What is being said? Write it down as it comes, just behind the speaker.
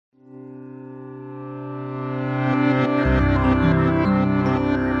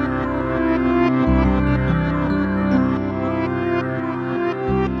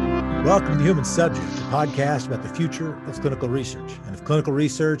to Human Subject, a podcast about the future of clinical research. And if clinical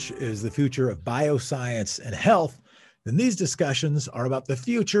research is the future of bioscience and health, then these discussions are about the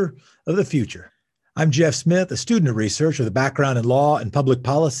future of the future. I'm Jeff Smith, a student of research with a background in law and public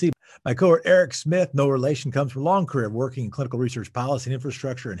policy. My cohort, Eric Smith, no relation, comes from a long career of working in clinical research policy and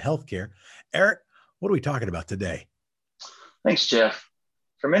infrastructure and healthcare. Eric, what are we talking about today? Thanks, Jeff.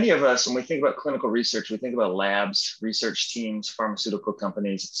 For many of us, when we think about clinical research, we think about labs, research teams, pharmaceutical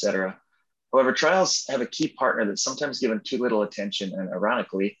companies, et cetera. However, trials have a key partner that's sometimes given too little attention, and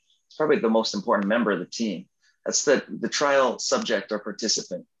ironically, it's probably the most important member of the team. That's the trial subject or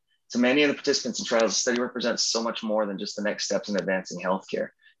participant. To many of the participants in trials, the study represents so much more than just the next steps in advancing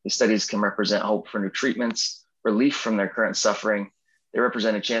healthcare. These studies can represent hope for new treatments, relief from their current suffering. They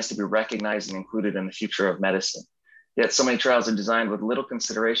represent a chance to be recognized and included in the future of medicine. Yet so many trials are designed with little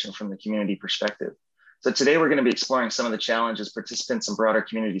consideration from the community perspective. So today we're going to be exploring some of the challenges participants and broader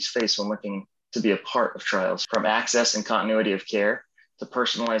communities face when looking to be a part of trials, from access and continuity of care to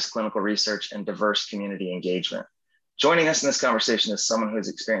personalized clinical research and diverse community engagement. Joining us in this conversation is someone who has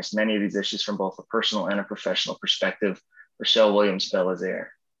experienced many of these issues from both a personal and a professional perspective, Rochelle Williams-Belizaire.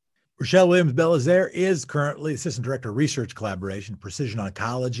 Rochelle Williams-Belizaire is currently Assistant Director of Research Collaboration, Precision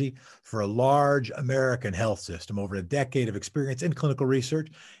Oncology for a large American health system. Over a decade of experience in clinical research,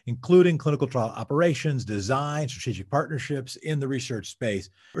 including clinical trial operations, design, strategic partnerships in the research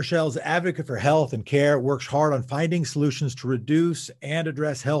space. Rochelle's advocate for health and care, works hard on finding solutions to reduce and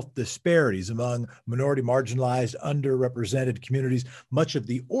address health disparities among minority, marginalized, underrepresented communities. Much of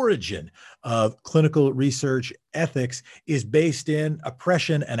the origin of clinical research ethics is based in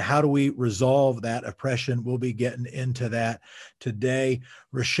oppression, and how do we resolve that oppression? We'll be getting into that today.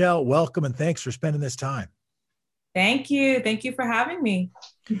 Rochelle, welcome and thanks for spending this time. Thank you. Thank you for having me.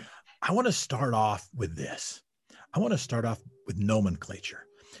 I want to start off with this. I want to start off with nomenclature.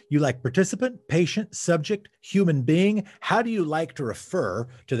 You like participant, patient, subject, human being. How do you like to refer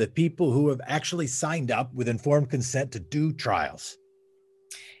to the people who have actually signed up with informed consent to do trials?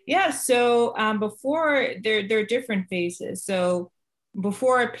 Yeah, so before there are different phases. So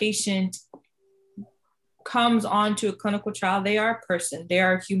before a patient comes onto a clinical trial, they are a person, they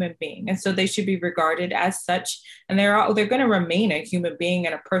are a human being. And so they should be regarded as such. And they're going to remain a human being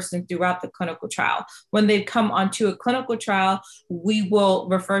and a person throughout the clinical trial. When they come onto a clinical trial, we will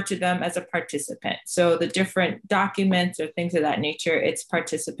refer to them as a participant. So the different documents or things of that nature, it's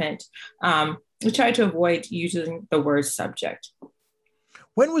participant. We try to avoid using the word subject.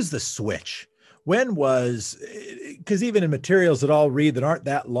 When was the switch? Because even in materials that all read that aren't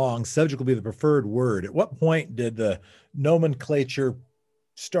that long, subject will be the preferred word. At what point did the nomenclature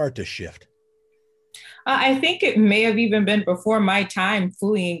start to shift? I think it may have even been before my time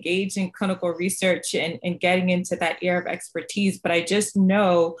fully engaged in clinical research and getting into that area of expertise. But I just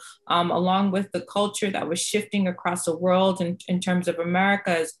know, along with the culture that was shifting across the world in terms of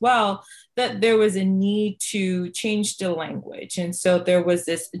America as well, that there was a need to change the language. And so there was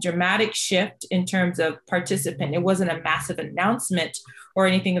this dramatic shift in terms of participant. It wasn't a massive announcement or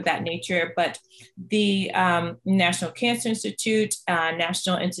anything of that nature, but the National Cancer Institute,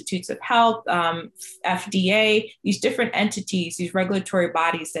 National Institutes of Health, FDA, these different entities, these regulatory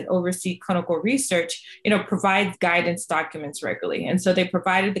bodies that oversee clinical research, provide guidance documents regularly. And so they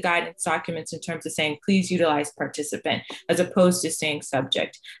provided the guidance documents in terms of saying, please utilize participant as opposed to saying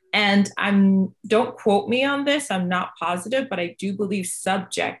subject. And don't quote me on this, I'm not positive, but I do believe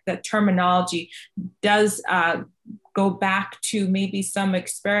subject, that terminology does go back to maybe some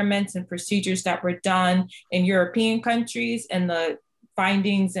experiments and procedures that were done in European countries, and the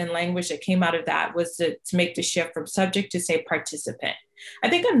findings and language that came out of that was to make the shift from subject to say participant. I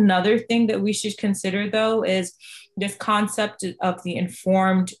think another thing that we should consider, though, is this concept of the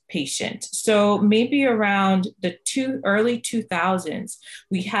informed patient. So maybe around the early 2000s,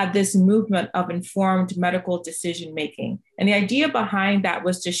 we had this movement of informed medical decision-making. And the idea behind that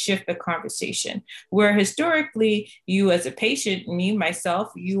was to shift the conversation, where historically, you as a patient, me,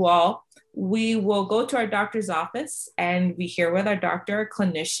 myself, you all, we will go to our doctor's office and we hear what our doctor, our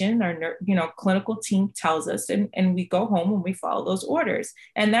clinician, our clinical team tells us, and we go home and we follow those orders.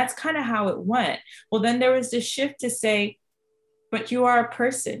 And that's kind of how it went. Well, then there was this shift to say, but you are a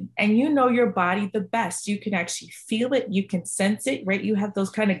person and you know your body the best. You can actually feel it. You can sense it, right? You have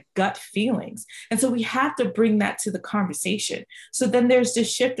those kind of gut feelings. And so we have to bring that to the conversation. So then there's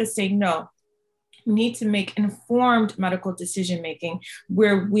this shift to say, no, we need to make informed medical decision-making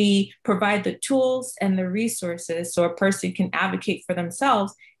where we provide the tools and the resources so a person can advocate for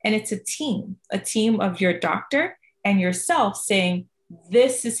themselves. And it's a team of your doctor and yourself saying,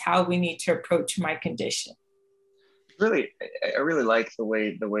 this is how we need to approach my condition. I really like the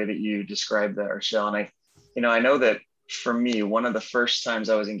way that you described that, Rochelle. And I know that for me, one of the first times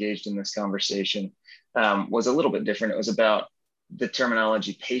I was engaged in this conversation was a little bit different. It was about the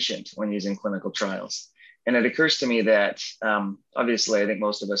terminology patient when using clinical trials. And it occurs to me that obviously, I think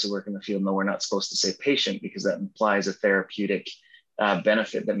most of us who work in the field know we're not supposed to say patient because that implies a therapeutic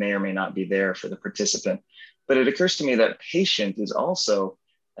benefit that may or may not be there for the participant. But it occurs to me that patient is also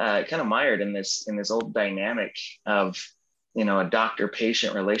kind of mired in this old dynamic of, a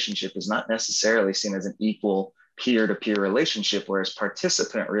doctor-patient relationship is not necessarily seen as an equal peer-to-peer relationship, whereas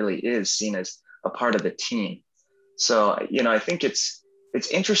participant really is seen as a part of the team. So, I think it's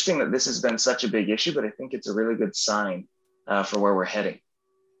interesting that this has been such a big issue, but I think it's a really good sign for where we're heading.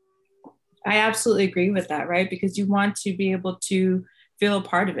 I absolutely agree with that, right? Because you want to be able to feel a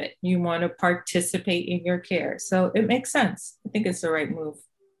part of it. You want to participate in your care. So it makes sense. I think it's the right move.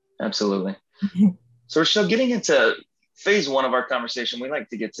 Absolutely. So, Rochelle, getting into phase one of our conversation, we like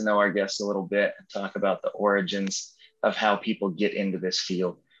to get to know our guests a little bit and talk about the origins of how people get into this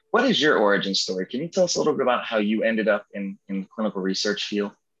field. What is your origin story? Can you tell us a little bit about how you ended up in the clinical research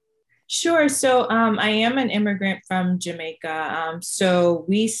field? Sure. So I am an immigrant from Jamaica.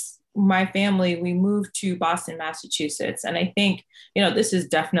 My family, we moved to Boston, Massachusetts. And I think, this is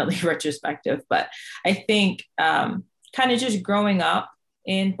definitely retrospective, but I think kind of just growing up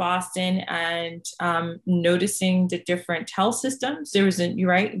in Boston and noticing the different health systems. You're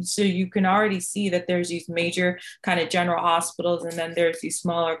right. So you can already see that there's these major kind of general hospitals, and then there's these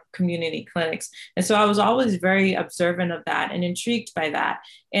smaller community clinics. And so I was always very observant of that and intrigued by that.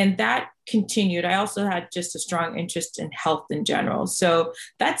 And that continued. I also had just a strong interest in health in general. So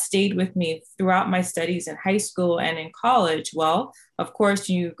that stayed with me throughout my studies in high school and in college. Well, of course,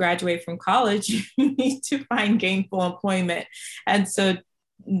 you graduate from college, you need to find gainful employment. And so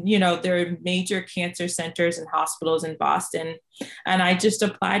there are major cancer centers and hospitals in Boston. And I just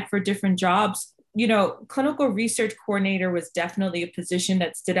applied for different jobs. Clinical research coordinator was definitely a position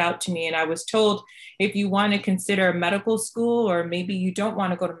that stood out to me. And I was told, if you want to consider medical school, or maybe you don't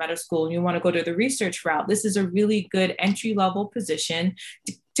want to go to medical school and you want to go to the research route, this is a really good entry-level position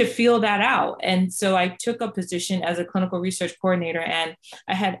to feel that out. And so I took a position as a clinical research coordinator, and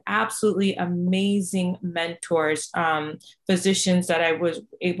I had absolutely amazing mentors, physicians that I was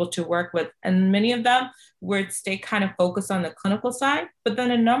able to work with. And many of them would stay kind of focused on the clinical side, but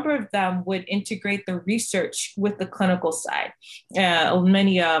then a number of them would integrate the research with the clinical side.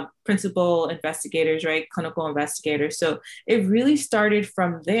 Many principal investigators, right? Clinical investigators. So it really started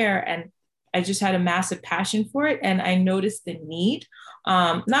from there. And I just had a massive passion for it. And I noticed the need,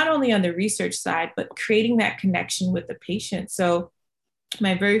 not only on the research side, but creating that connection with the patient. So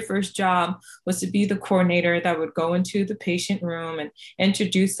my very first job was to be the coordinator that would go into the patient room and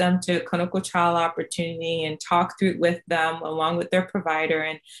introduce them to clinical trial opportunity and talk through it with them along with their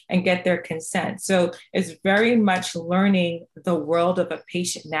provider and get their consent. So it's very much learning the world of a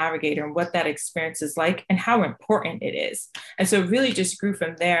patient navigator and what that experience is like and how important it is. And so it really just grew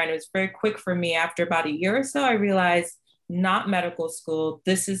from there. And it was very quick for me. After about a year or so, I realized, not medical school,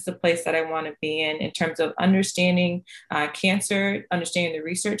 this is the place that I want to be in terms of understanding cancer, understanding the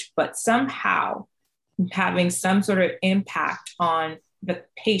research, but somehow having some sort of impact on the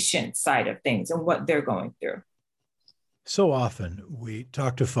patient side of things and what they're going through. So often we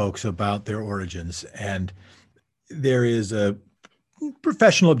talk to folks about their origins, and there is a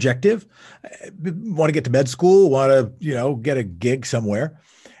professional objective, want to get to med school, want to, get a gig somewhere.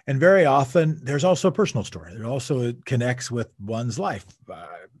 And very often there's also a personal story. There also it connects with one's life.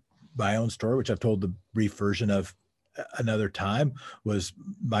 My own story, which I've told the brief version of another time, was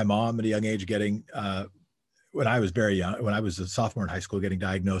my mom at a young age getting, when I was very young, when I was a sophomore in high school, getting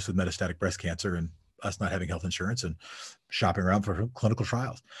diagnosed with metastatic breast cancer and us not having health insurance and shopping around for clinical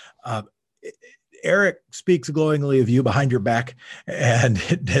trials. Eric speaks glowingly of you behind your back and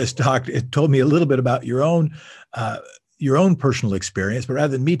it told me a little bit about your own personal experience, but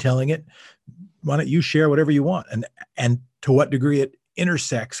rather than me telling it, why don't you share whatever you want and to what degree it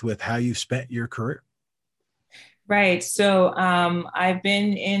intersects with how you've spent your career? Right. So I've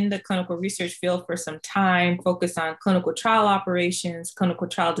been in the clinical research field for some time, focused on clinical trial operations, clinical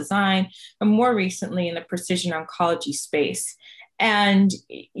trial design, and more recently in the precision oncology space. And,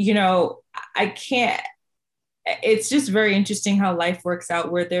 it's just very interesting how life works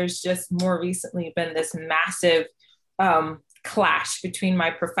out, where there's just more recently been this massive clash between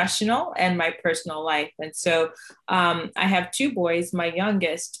my professional and my personal life. And so I have two boys. My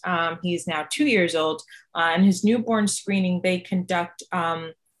youngest, he's now 2 years old. And his newborn screening, they conduct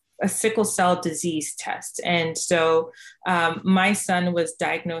a sickle cell disease test. And so my son was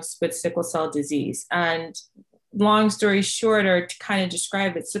diagnosed with sickle cell disease. And long story short, or to kind of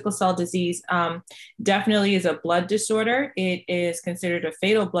describe it, sickle cell disease definitely is a blood disorder. It is considered a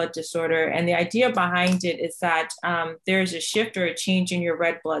fatal blood disorder. And the idea behind it is that there's a shift or a change in your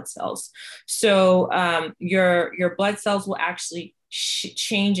red blood cells. So your blood cells will actually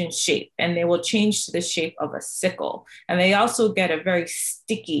change in shape, and they will change to the shape of a sickle. And they also get a very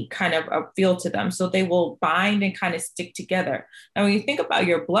sticky kind of a feel to them. So they will bind and kind of stick together. And when you think about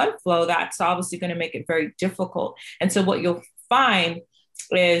your blood flow, that's obviously going to make it very difficult. And so what you'll find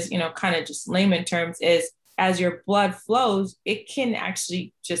is, kind of just layman terms, is as your blood flows, it can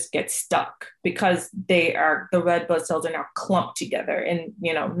actually just get stuck because the red blood cells are now clumped together, and,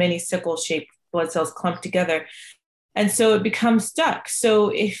 many sickle shaped blood cells clumped together. And so it becomes stuck. So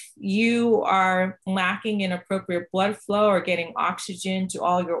if you are lacking in appropriate blood flow or getting oxygen to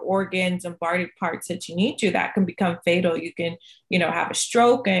all your organs and body parts that you need to, that can become fatal. You can, have a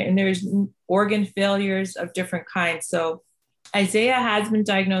stroke, and there's organ failures of different kinds. So Isaiah has been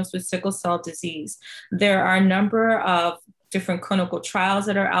diagnosed with sickle cell disease. There are a number of different clinical trials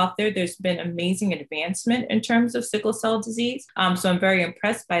that are out there. There's been amazing advancement in terms of sickle cell disease. So I'm very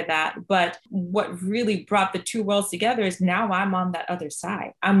impressed by that. But what really brought the two worlds together is now I'm on that other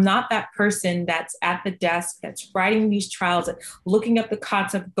side. I'm not that person that's at the desk, that's writing these trials, looking up the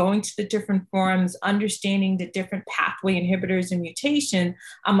concept, going to the different forums, understanding the different pathway inhibitors and mutation.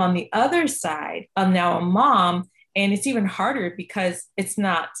 I'm on the other side. I'm now a mom. And it's even harder because it's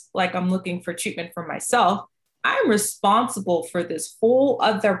not like I'm looking for treatment for myself. I'm responsible for this whole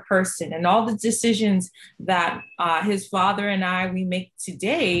other person, and all the decisions that his father and we make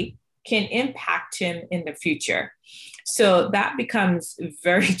today can impact him in the future. So that becomes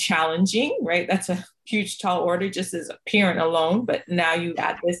very challenging, right? That's a huge, tall order just as a parent alone, but now you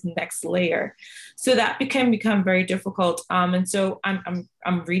add this next layer. So that can become very difficult. And so I'm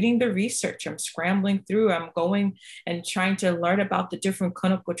reading the research, I'm scrambling through, I'm going and trying to learn about the different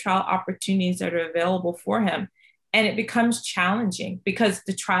clinical trial opportunities that are available for him. And it becomes challenging because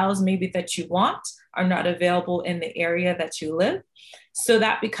the trials maybe that you want are not available in the area that you live. So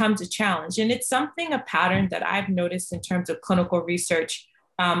that becomes a challenge. And it's a pattern that I've noticed in terms of clinical research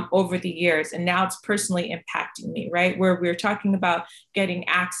over the years. And now it's personally impacting me, right? Where we're talking about getting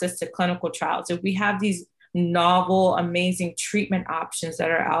access to clinical trials. If we have these novel, amazing treatment options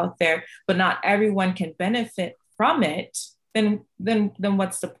that are out there, but not everyone can benefit from it, then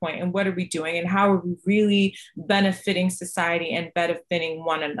what's the point? And what are we doing? And how are we really benefiting society and benefiting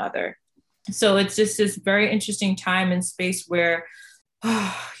one another? So it's just this very interesting time and space where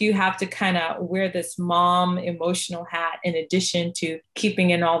you have to kind of wear this mom emotional hat in addition to keeping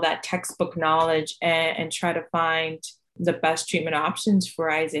in all that textbook knowledge and try to find the best treatment options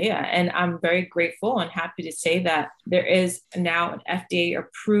for Isaiah. And I'm very grateful and happy to say that there is now an FDA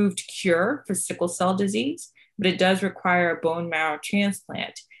approved cure for sickle cell disease, but it does require a bone marrow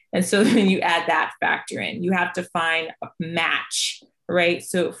transplant. And so when you add that factor in, you have to find a match, right?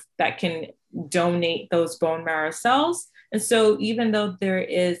 So that can donate those bone marrow cells. And so even though there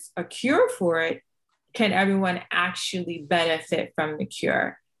is a cure for it, can everyone actually benefit from the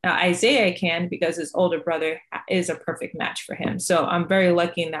cure? Now, Isaiah can, because his older brother is a perfect match for him. So I'm very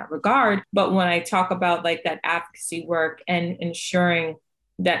lucky in that regard. But when I talk about like that advocacy work and ensuring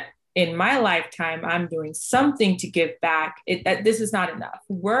that in my lifetime, I'm doing something to give back, that this is not enough.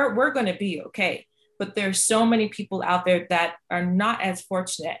 We're going to be okay. But there's so many people out there that are not as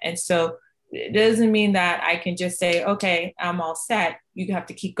fortunate. And so it doesn't mean that I can just say, okay, I'm all set. You have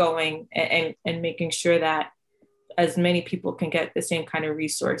to keep going and making sure that as many people can get the same kind of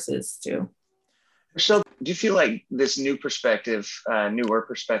resources too. Rochelle, do you feel like this newer perspective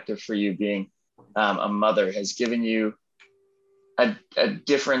for you being a mother has given you a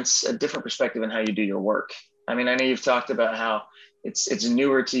different perspective in how you do your work? I mean, I know you've talked about how it's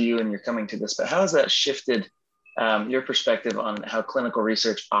newer to you and you're coming to this, but how has that shifted your perspective on how clinical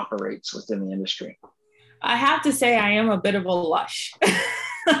research operates within the industry? I have to say I am a bit of a lush.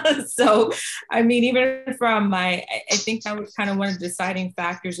 So, I mean, even from I think that was kind of one of the deciding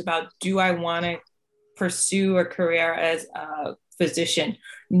factors about, do I want to pursue a career as a physician?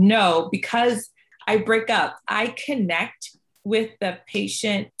 No, because I break up. I connect with the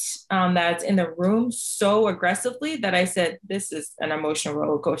patient that's in the room so aggressively that I said, this is an emotional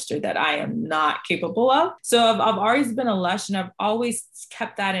roller coaster that I am not capable of. So I've always been a lush, and I've always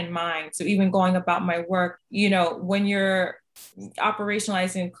kept that in mind. So even going about my work, when you're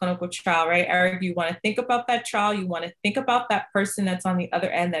operationalizing clinical trial, right, Eric, you want to think about that trial. You want to think about that person that's on the other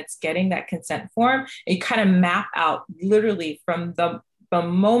end that's getting that consent form. And you kind of map out literally from the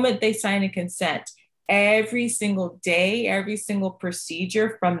moment they sign a consent, every single day, every single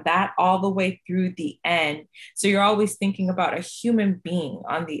procedure from that all the way through the end. So you're always thinking about a human being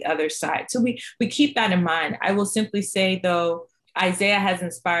on the other side. So we keep that in mind. I will simply say, though, Isaiah has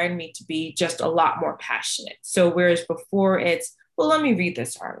inspired me to be just a lot more passionate. So whereas before it's, well, let me read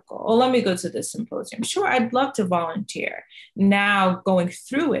this article, or let me go to this symposium. Sure, I'd love to volunteer. Now going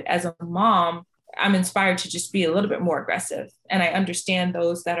through it as a mom, I'm inspired to just be a little bit more aggressive. And I understand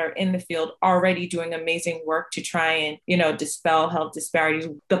those that are in the field already doing amazing work to try and, dispel health disparities,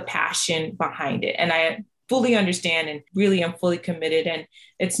 the passion behind it. And I fully understand and really am fully committed. And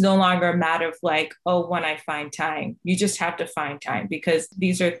it's no longer a matter of like, oh, when I find time. You just have to find time, because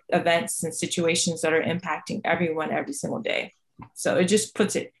these are events and situations that are impacting everyone every single day. So it just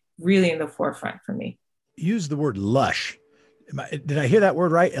puts it really in the forefront for me. Use the word lush. Did I hear that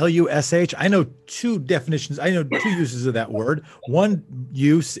word right? Lush. I know two definitions. I know two uses of that word. One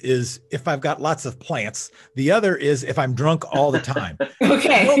use is if I've got lots of plants. The other is if I'm drunk all the time.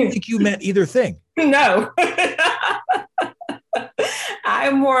 Okay. I don't think you meant either thing. No.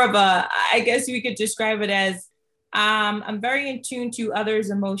 I'm more of I guess we could describe it as I'm very in tune to others'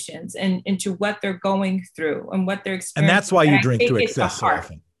 emotions and to what they're going through and what they're experiencing. And that's why you drink to excess so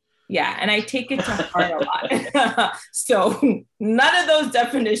often. Yeah, and I take it to heart a lot. So none of those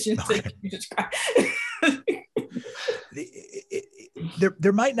definitions that you described.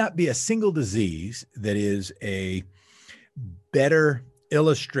 There might not be a single disease that is a better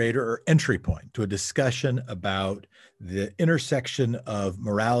illustrator or entry point to a discussion about the intersection of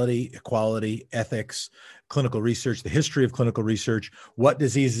morality, equality, ethics, clinical research, the history of clinical research, what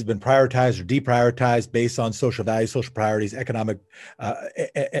diseases have been prioritized or deprioritized based on social values, social priorities, economic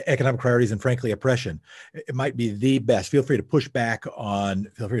priorities, and frankly, oppression. It might be the best. Feel free to push back on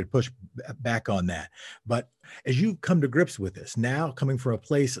that. But as you come to grips with this, now coming from a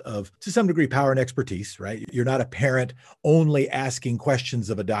place of, to some degree, power and expertise, right? You're not a parent only asking questions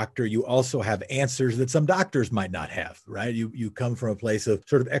of a doctor. You also have answers that some doctors might not have, right? You come from a place of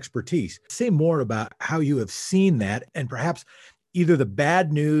sort of expertise. Say more about how you have seen that, and perhaps either the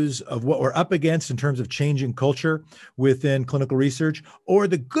bad news of what we're up against in terms of changing culture within clinical research, or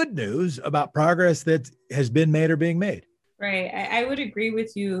the good news about progress that has been made or being made. Right. I would agree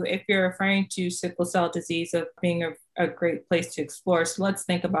with you if you're referring to sickle cell disease of being a great place to explore. So let's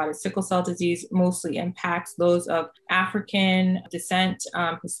think about it. Sickle cell disease mostly impacts those of African descent,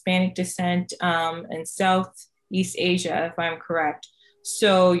 Hispanic descent, and Southeast Asia, if I'm correct.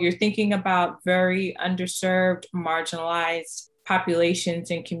 So you're thinking about very underserved, marginalized populations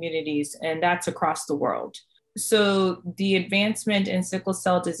and communities, and that's across the world. So the advancement in sickle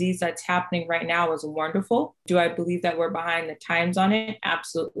cell disease that's happening right now is wonderful. Do I believe that we're behind the times on it?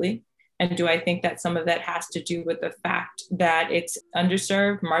 Absolutely. And do I think that some of that has to do with the fact that it's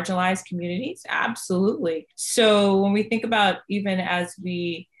underserved, marginalized communities? Absolutely. So when we think about, even as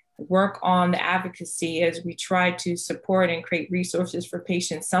we work on the advocacy, as we try to support and create resources for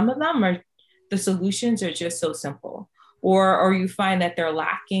patients, some of them are, the solutions are just so simple. Or you find that they're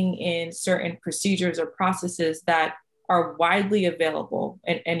lacking in certain procedures or processes that are widely available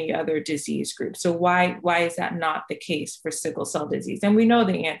in any other disease group. So why is that not the case for sickle cell disease? And we know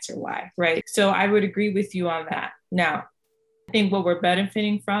the answer why, right? So I would agree with you on that. Now, I think what we're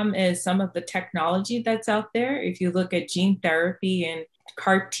benefiting from is some of the technology that's out there. If you look at gene therapy and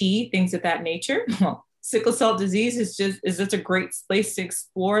CAR T, things of that nature, well, sickle cell disease is just a great place to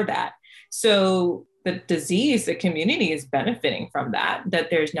explore that. So the disease, the community is benefiting from that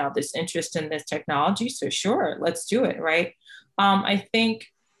there's now this interest in this technology. So sure, let's do it, right? I think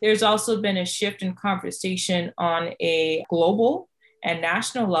there's also been a shift in conversation on a global and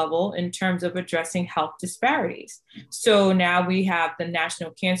national level in terms of addressing health disparities. So now we have the National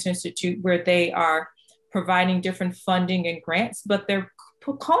Cancer Institute, where they are providing different funding and grants, but they're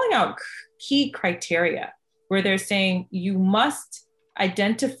calling out key criteria where they're saying you must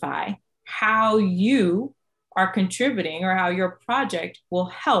identify how you are contributing or how your project will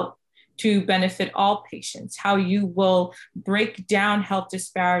help to benefit all patients, how you will break down health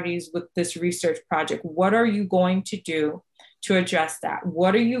disparities with this research project. What are you going to do to address that?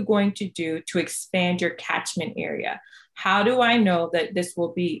 What are you going to do to expand your catchment area? How do I know that this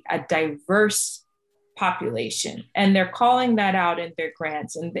will be a diverse population? And they're calling that out in their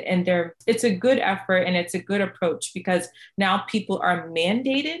grants, and it's a good effort and it's a good approach, because now people are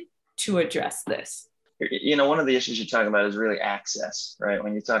mandated to address this. One of the issues you're talking about is really access, right?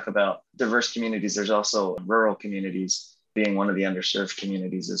 When you talk about diverse communities, there's also rural communities being one of the underserved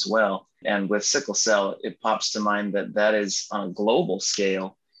communities as well. And with sickle cell, it pops to mind that is on a global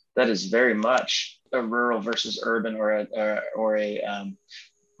scale, that is very much a rural versus urban or a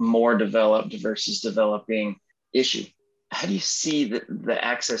more developed versus developing issue. How do you see that the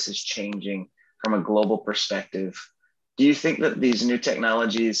access is changing from a global perspective? Do you think that these new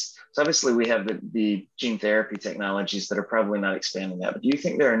technologies, so obviously we have the gene therapy technologies that are probably not expanding that, but do you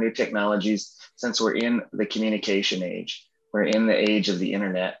think there are new technologies, since we're in the communication age, we're in the age of the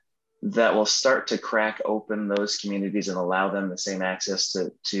internet, that will start to crack open those communities and allow them the same access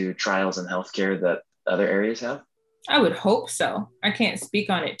to trials in healthcare that other areas have? I would hope so. I can't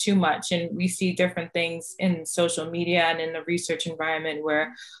speak on it too much. And we see different things in social media and in the research environment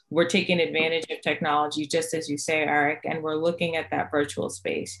where we're taking advantage of technology, just as you say, Eric, and we're looking at that virtual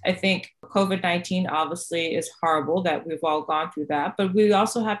space. I think COVID-19 obviously is horrible that we've all gone through that, but we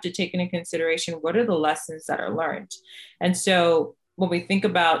also have to take into consideration what are the lessons that are learned. And so when we think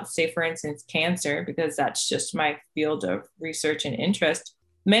about, say, for instance, cancer, because that's just my field of research and interest,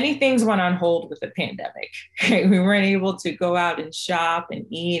 many things went on hold with the pandemic. Right? We weren't able to go out and shop and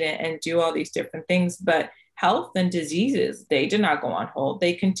eat and do all these different things, but health and diseases, they did not go on hold.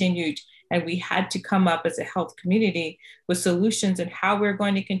 They continued, and we had to come up as a health community with solutions and how we're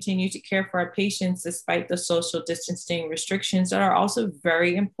going to continue to care for our patients despite the social distancing restrictions that are also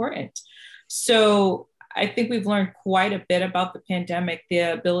very important. So I think we've learned quite a bit about the pandemic, the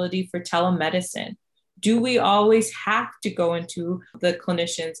ability for telemedicine. Do we always have to go into the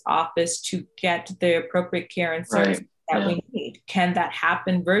clinician's office to get the appropriate care and service that we need? Can that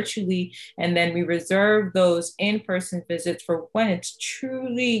happen virtually? And then we reserve those in-person visits for when it's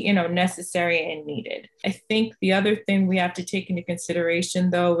truly, necessary and needed. I think the other thing we have to take into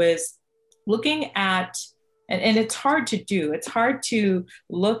consideration, though, is looking at, and it's hard to do. It's hard to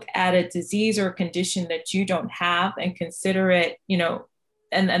look at a disease or a condition that you don't have and consider it,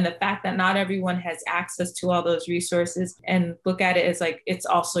 and the fact that not everyone has access to all those resources, and look at it as like, it's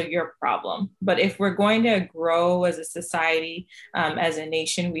also your problem. But if we're going to grow as a society, as a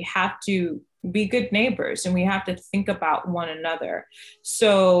nation, we have to be good neighbors and we have to think about one another.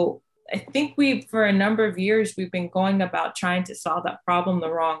 So I think for a number of years, we've been going about trying to solve that problem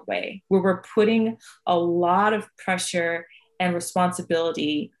the wrong way, where we're putting a lot of pressure and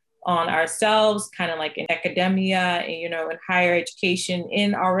responsibility on ourselves, kind of like in academia, in higher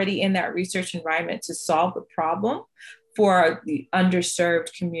education, already in that research environment to solve the problem for the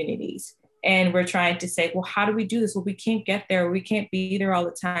underserved communities. And we're trying to say, well, how do we do this? Well, we can't get there. We can't be there all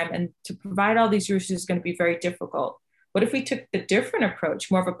the time. And to provide all these resources is going to be very difficult. What if we took the different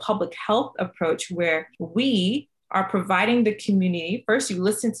approach, more of a public health approach, where we are providing the community, first you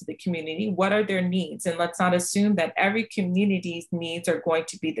listen to the community, what are their needs? And let's not assume that every community's needs are going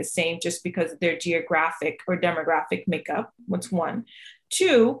to be the same just because of their geographic or demographic makeup. What's one?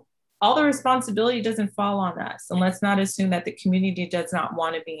 Two, all the responsibility doesn't fall on us. And let's not assume that the community does not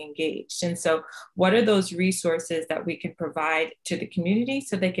want to be engaged. And so what are those resources that we can provide to the community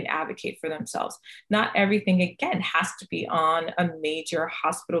so they can advocate for themselves? Not everything, again, has to be on a major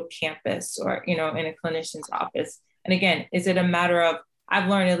hospital campus or, in a clinician's office. And again, is it a matter of, I've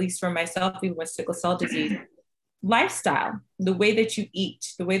learned, at least for myself, even with sickle cell disease, lifestyle, the way that you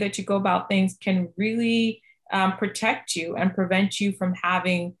eat, the way that you go about things can really protect you and prevent you from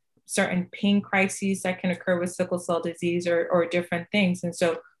having certain pain crises that can occur with sickle cell disease or different things. And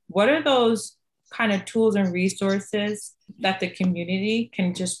so what are those kind of tools and resources that the community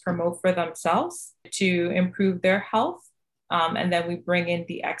can just promote for themselves to improve their health? And then we bring in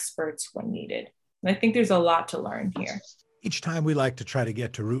the experts when needed. And I think there's a lot to learn here. Each time we like to try to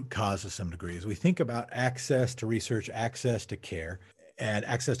get to root cause to some degree. As we think about access to research, access to care, and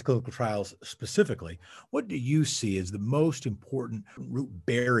access to clinical trials specifically, what do you see as the most important root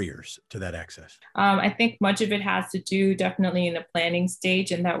barriers to that access? I think much of it has to do definitely in the planning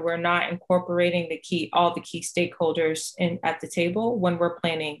stage, and that we're not incorporating all the key stakeholders at the table when we're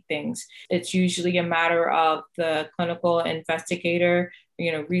planning things. It's usually a matter of the clinical investigator,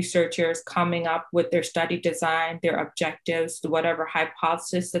 researchers coming up with their study design, their objectives, whatever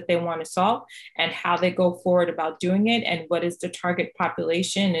hypothesis that they want to solve, and how they go forward about doing it, and what is the target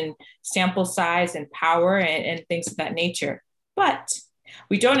population and sample size and power and things of that nature. But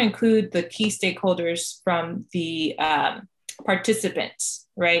we don't include the key stakeholders from the participants,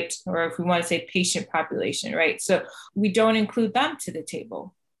 right? Or if we want to say patient population, right? So we don't include them to the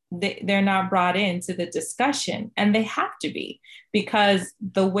table. They're not brought into the discussion, and they have to be, because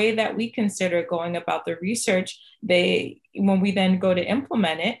the way that we consider going about the research, when we then go to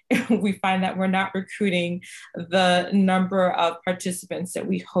implement it, we find that we're not recruiting the number of participants that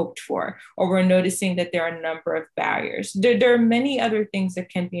we hoped for, or we're noticing that there are a number of barriers. There are many other things that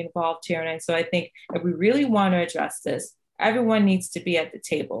can be involved here. And so I think if we really want to address this, everyone needs to be at the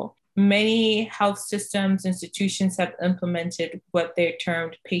table. Many health systems, institutions have implemented what they're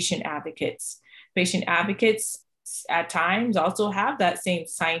termed patient advocates. Patient advocates at times also have that same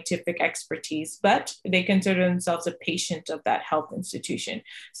scientific expertise, but they consider themselves a patient of that health institution.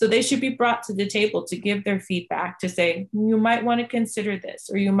 So they should be brought to the table to give their feedback, to say, you might want to consider this,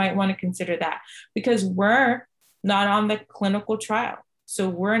 or you might want to consider that, because we're not on the clinical trial. So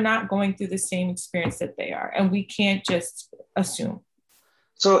we're not going through the same experience that they are, and we can't just assume.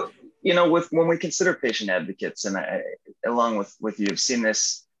 So, when we consider patient advocates, and along with you, have seen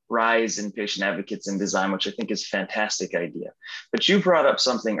this rise in patient advocates in design, which I think is a fantastic idea. But you brought up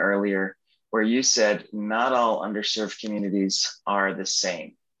something earlier where you said not all underserved communities are the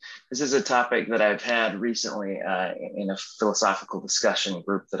same. This is a topic that I've had recently in a philosophical discussion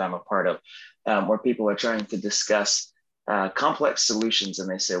group that I'm a part of, where people are trying to discuss complex solutions. And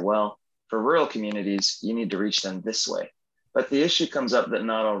they say, well, for rural communities, you need to reach them this way. But the issue comes up that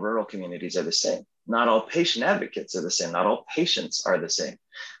not all rural communities are the same. Not all patient advocates are the same. Not all patients are the same.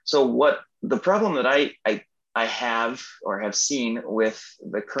 So what the problem that I have or have seen with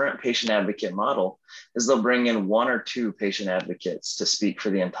the current patient advocate model is they'll bring in one or two patient advocates to speak for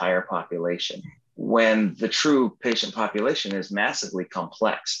the entire population, when the true patient population is massively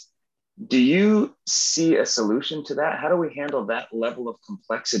complex. Do you see a solution to that? How do we handle that level of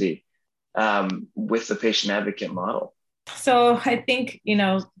complexity with the patient advocate model? So I think,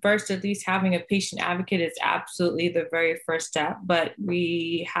 first, at least having a patient advocate is absolutely the very first step, but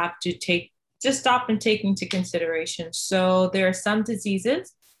we have to stop and take into consideration. So there are some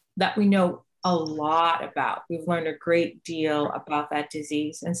diseases that we know a lot about. We've learned a great deal about that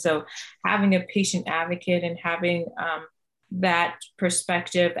disease. And so having a patient advocate and having that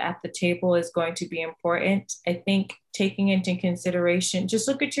perspective at the table is going to be important. I think taking into consideration, just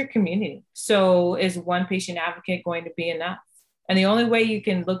look at your community. So is one patient advocate going to be enough? And the only way you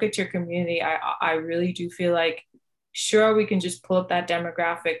can look at your community, I really do feel like, sure, we can just pull up that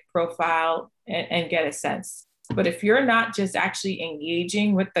demographic profile and get a sense. But if you're not just actually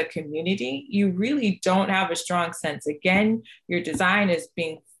engaging with the community, you really don't have a strong sense. Again, your design is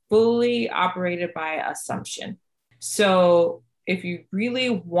being fully operated by assumption. So if you really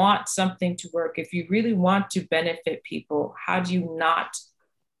want something to work, if you really want to benefit people, how do you not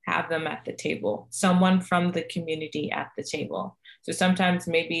have them at the table? Someone from the community at the table. So sometimes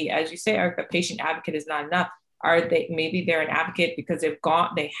maybe, as you say, a patient advocate is not enough. Maybe they're an advocate because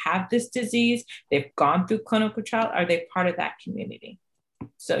they have this disease, they've gone through clinical trial. Are they part of that community?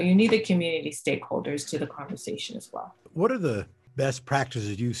 So you need the community stakeholders to the conversation as well. What are the best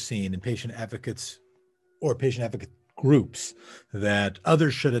practices you've seen in patient advocates or patient advocate groups that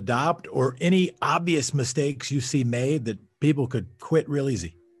others should adopt, or any obvious mistakes you see made that people could quit real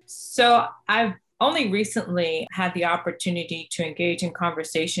easy? So I've only recently had the opportunity to engage in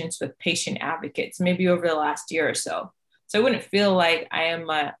conversations with patient advocates, maybe over the last year or so. So I wouldn't feel like I am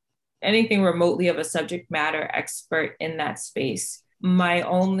anything remotely of a subject matter expert in that space. My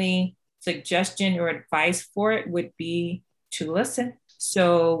only suggestion or advice for it would be to listen.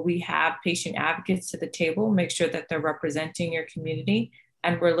 So we have patient advocates to the table, make sure that they're representing your community,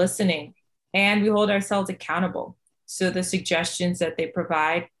 and we're listening, and we hold ourselves accountable. So the suggestions that they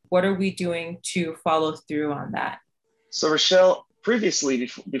provide, what are we doing to follow through on that? So Rochelle, previously,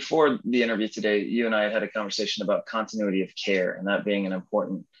 before the interview today, you and I had a conversation about continuity of care and that being an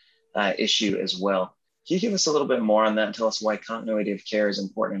important issue as well. Can you give us a little bit more on that and tell us why continuity of care is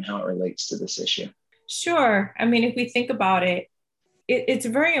important and how it relates to this issue? Sure. I mean, if we think about it, it's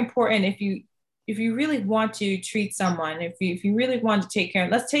very important if you really want to treat someone, if you really want to take care,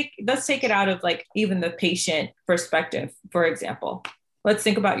 let's take it out of like even the patient perspective, for example. Let's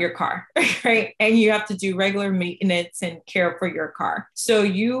think about your car, right? And you have to do regular maintenance and care for your car. So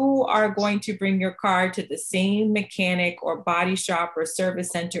you are going to bring your car to the same mechanic or body shop or service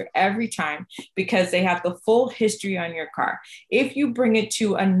center every time because they have the full history on your car. If you bring it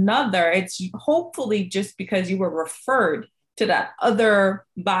to another, it's hopefully just because you were referred to that other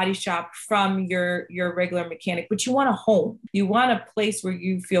body shop from your regular mechanic, but you want a home. You want a place where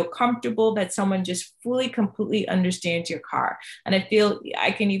you feel comfortable, that someone just fully, completely understands your car. And I feel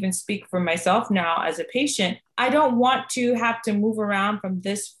I can even speak for myself now as a patient. I don't want to have to move around from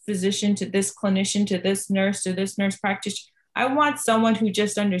this physician to this clinician to this nurse practitioner. I want someone who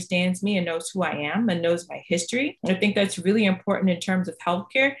just understands me and knows who I am and knows my history. I think that's really important in terms of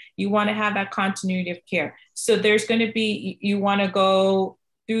healthcare. You want to have that continuity of care. So there's going to be, you want to go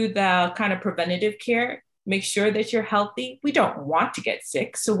through the kind of preventative care. make sure that you're healthy. We don't want to get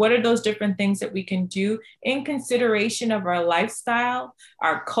sick. So what are those different things that we can do in consideration of our lifestyle,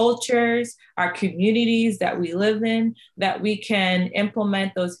 our cultures, our communities that we live in, that we can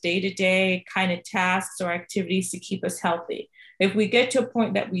implement those day-to-day kind of tasks or activities to keep us healthy? If we get to a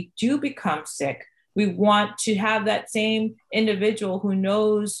point that we do become sick, we want to have that same individual who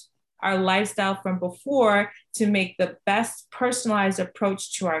knows our lifestyle from before to make the best personalized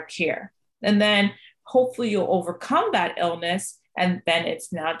approach to our care. And then hopefully you'll overcome that illness. And then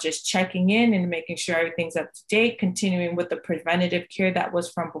it's now just checking in and making sure everything's up to date, continuing with the preventative care that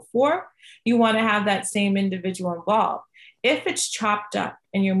was from before. You want to have that same individual involved. If it's chopped up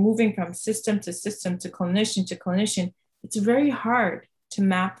and you're moving from system to system to clinician, it's very hard to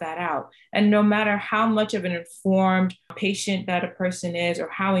map that out. And no matter how much of an informed patient that a person is or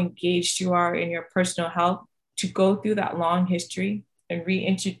how engaged you are in your personal health, to go through that long history and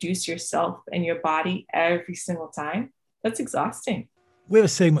reintroduce yourself and your body every single time, that's exhausting. We have a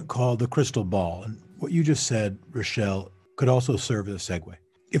segment called The Crystal Ball. And what you just said, Rochelle, could also serve as a segue.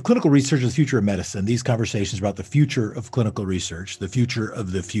 If clinical research is the future of medicine, these conversations about the future of clinical research, the future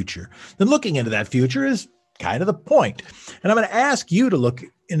of the future, then looking into that future is kind of the point. And I'm going to ask you to look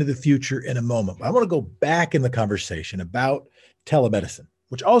into the future in a moment. But I want to go back in the conversation about telemedicine,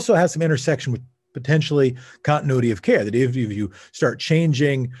 which also has some intersection with potentially continuity of care. That if you start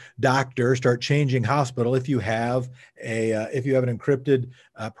changing doctor, start changing hospital, if you have an encrypted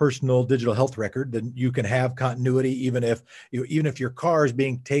personal digital health record, then you can have continuity even if your car is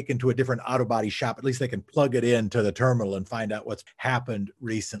being taken to a different auto body shop. At least they can plug it into the terminal and find out what's happened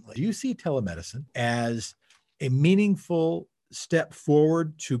recently. Do you see telemedicine as a meaningful step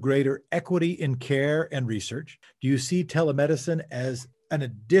forward to greater equity in care and research? Do you see telemedicine as an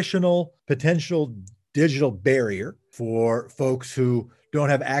additional potential digital barrier for folks who don't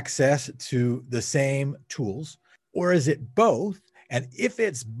have access to the same tools? Or is it both? And if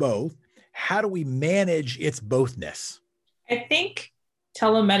it's both, how do we manage its bothness? I think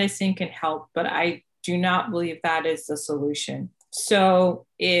telemedicine can help, but I do not believe that is the solution. So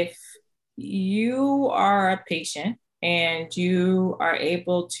if you are a patient and you are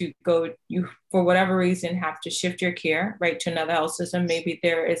able to go, you, for whatever reason, have to shift your care right to another health system. Maybe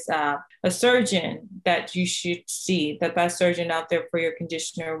there is a surgeon that you should see, the best surgeon out there for your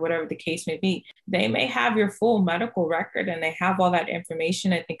condition or whatever the case may be. They may have your full medical record and they have all that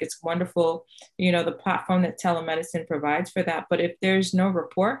information. I think it's wonderful, the platform that telemedicine provides for that. But if there's no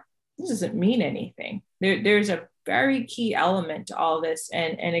report, this doesn't mean anything. There's a very key element to all this.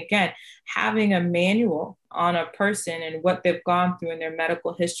 And again, having a manual on a person and what they've gone through in their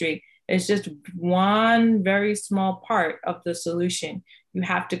medical history is just one very small part of the solution. You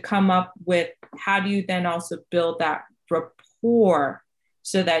have to come up with how do you then also build that rapport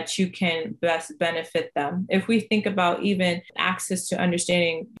so that you can best benefit them. If we think about even access to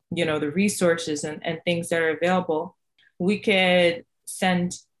understanding, the resources and things that are available, we could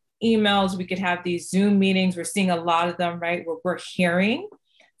send emails, we could have these Zoom meetings. We're seeing a lot of them, right? Where we're hearing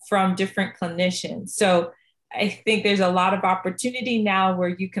from different clinicians. So I think there's a lot of opportunity now where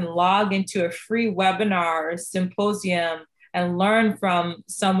you can log into a free webinar or symposium and learn from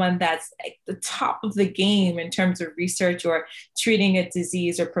someone that's at the top of the game in terms of research or treating a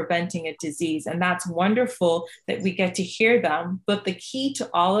disease or preventing a disease. And that's wonderful that we get to hear them. But the key to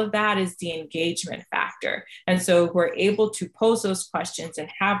all of that is the engagement factor. And so we're able to pose those questions and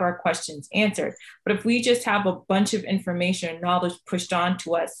have our questions answered. But if we just have a bunch of information and knowledge pushed on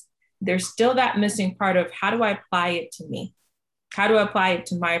to us, there's still that missing part of how do I apply it to me? How do I apply it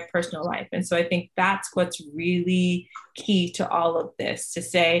to my personal life? And so I think that's what's really key to all of this, to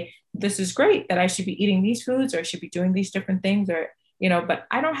say, this is great that I should be eating these foods or I should be doing these different things, or, but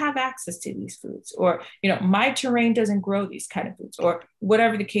I don't have access to these foods, or, my terrain doesn't grow these kind of foods, or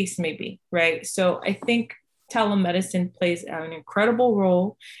whatever the case may be, right? So I think telemedicine plays an incredible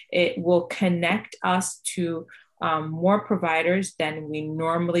role. It will connect us to more providers than we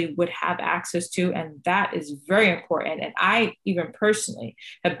normally would have access to. And that is very important. And I even personally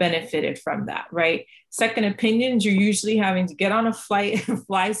have benefited from that, right? Second opinions, you're usually having to get on a flight and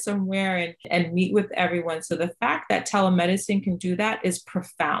fly somewhere and meet with everyone. So the fact that telemedicine can do that is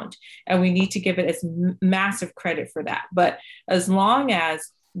profound. And we need to give it as massive credit for that. But as long as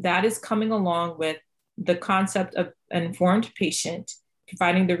that is coming along with the concept of an informed patient,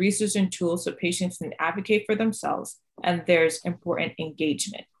 providing the resources and tools so patients can advocate for themselves, and there's important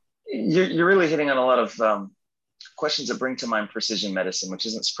engagement. You're really hitting on a lot of questions that bring to mind precision medicine, which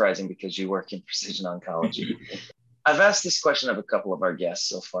isn't surprising because you work in precision oncology. I've asked this question of a couple of our guests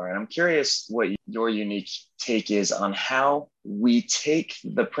so far, and I'm curious what your unique take is on how we take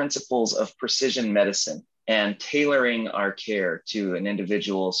the principles of precision medicine and tailoring our care to an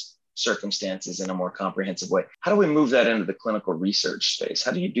individual's circumstances in a more comprehensive way. How do we move that into the clinical research space?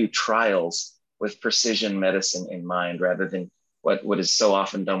 How do you do trials with precision medicine in mind rather than what is so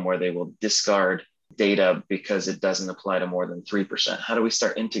often done where they will discard data because it doesn't apply to more than 3%? How do we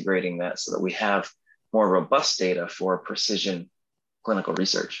start integrating that so that we have more robust data for precision clinical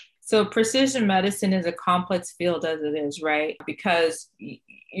research? So precision medicine is a complex field as it is, right? Because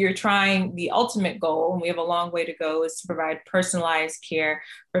you're trying, the ultimate goal, and we have a long way to go, is to provide personalized care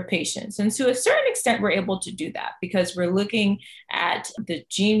for patients. And to a certain extent, we're able to do that because we're looking at the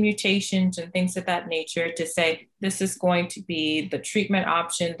gene mutations and things of that nature to say, this is going to be the treatment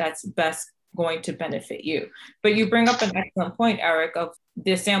option that's best going to benefit you. But you bring up an excellent point, Eric, of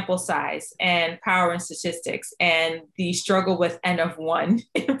the sample size and power and statistics and the struggle with N of one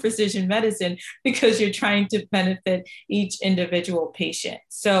in precision medicine because you're trying to benefit each individual patient.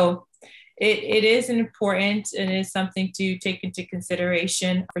 So it is important and it is something to take into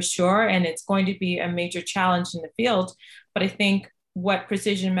consideration for sure. And it's going to be a major challenge in the field. But I think what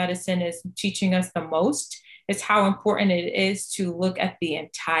precision medicine is teaching us the most is how important it is to look at the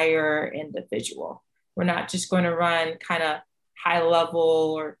entire individual. We're not just going to run kind of high level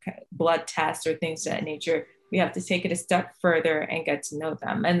or blood tests or things of that nature. We have to take it a step further and get to know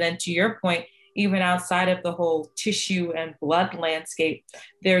them. And then to your point, even outside of the whole tissue and blood landscape,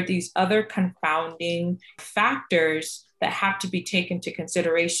 there are these other confounding factors that have to be taken into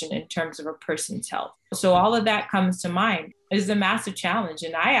consideration in terms of a person's health. So all of that comes to mind. It is a massive challenge,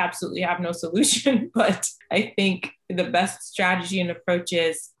 and I absolutely have no solution, but I think the best strategy and approach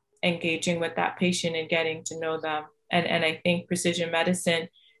is engaging with that patient and getting to know them. And I think precision medicine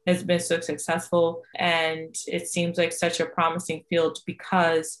has been so successful, and it seems like such a promising field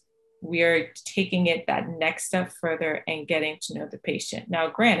because we are taking it that next step further and getting to know the patient. Now,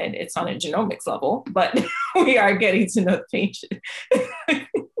 granted, it's on a genomics level, but we are getting to know the patient.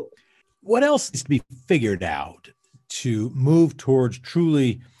 What else needs to be figured out to move towards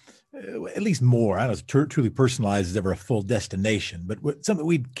truly, at least more, I don't know if truly personalized is ever a full destination, but something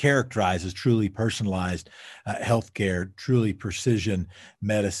we'd characterize as truly personalized healthcare, truly precision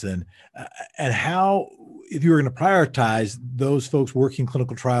medicine, and how, if you were going to prioritize those folks working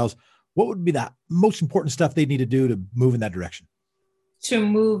clinical trials, what would be the most important stuff they need to do to move in that direction? To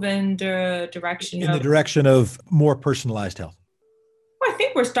move in the direction of more personalized health. Well, I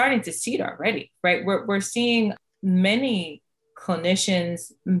think we're starting to see it already, right? We're seeing many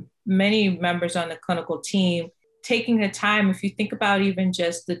clinicians, many members on the clinical team taking the time, if you think about even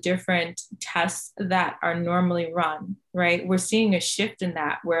just the different tests that are normally run, right? We're seeing a shift in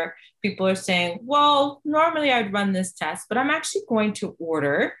that where people are saying, well, normally I'd run this test, but I'm actually going to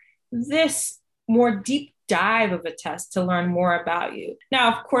order this more deep dive of a test to learn more about you.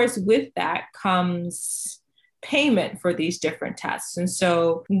 Now, of course, with that comes payment for these different tests. And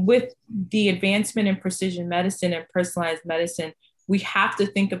so with the advancement in precision medicine and personalized medicine, we have to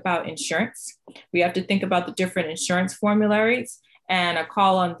think about insurance. We have to think about the different insurance formularies and a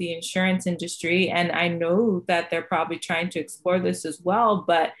call on the insurance industry. And I know that they're probably trying to explore this as well,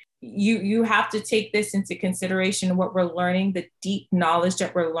 but you have to take this into consideration, what we're learning, the deep knowledge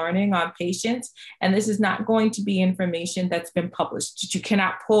that we're learning on patients. And this is not going to be information that's been published. You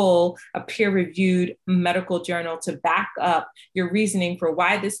cannot pull a peer-reviewed medical journal to back up your reasoning for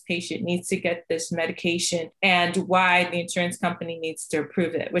why this patient needs to get this medication and why the insurance company needs to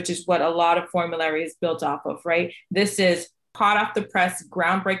approve it, which is what a lot of formulary is built off of, right? This is hot off the press,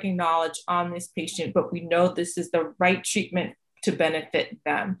 groundbreaking knowledge on this patient, but we know this is the right treatment to benefit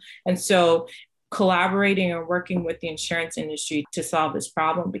them. And so collaborating or working with the insurance industry to solve this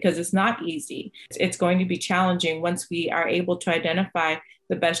problem, because it's not easy. It's going to be challenging once we are able to identify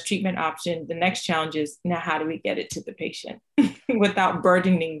the best treatment option. The next challenge is, now how do we get it to the patient without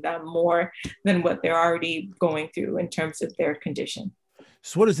burdening them more than what they're already going through in terms of their condition?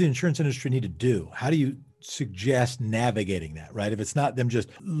 So what does the insurance industry need to do? How do you suggest navigating that, right? If it's not them just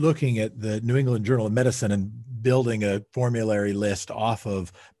looking at the New England Journal of Medicine and building a formulary list off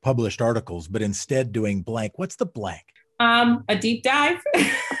of published articles, but instead doing blank, what's the blank? A deep dive.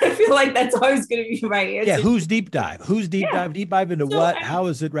 I feel like that's always going to be my answer. Yeah, who's deep dive? Who's deep dive? Deep dive into what? How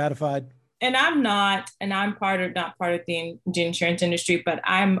is it ratified? And I'm not part of the insurance industry, but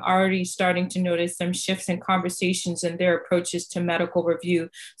I'm already starting to notice some shifts in conversations and their approaches to medical review.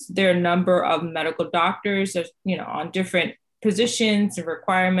 So there are a number of medical doctors, on different positions and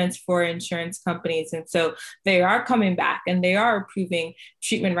requirements for insurance companies. And so they are coming back and they are approving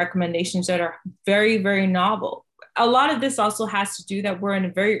treatment recommendations that are very, very novel. A lot of this also has to do that we're in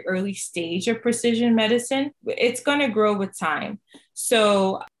a very early stage of precision medicine. It's going to grow with time.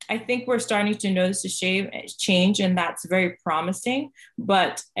 So I think we're starting to notice a change, and that's very promising.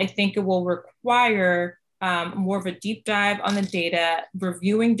 But I think it will require more of a deep dive on the data,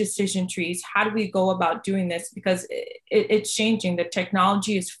 reviewing decision trees. How do we go about doing this? Because it's changing. The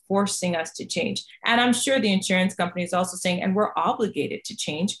technology is forcing us to change. And I'm sure the insurance company is also saying, and we're obligated to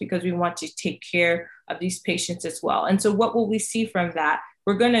change because we want to take care of these patients as well. And so what will we see from that?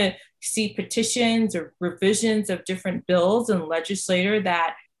 We're going to see petitions or revisions of different bills and legislature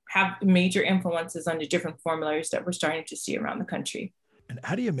that have major influences on the different formularies that we're starting to see around the country. And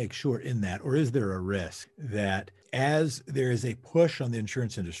how do you make sure in that, or is there a risk that as there is a push on the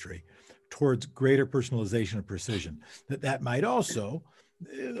insurance industry towards greater personalization and precision, that might also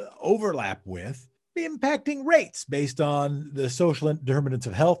overlap with impacting rates based on the social determinants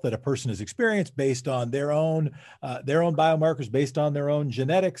of health that a person has experienced, based on their own biomarkers, based on their own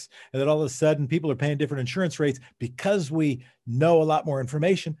genetics, and that all of a sudden people are paying different insurance rates because we know a lot more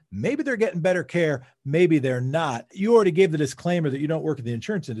information. Maybe they're getting better care, maybe they're not. You already gave the disclaimer that you don't work in the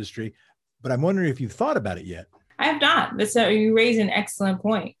insurance industry, but I'm wondering if you've thought about it yet. I have not. So you raise an excellent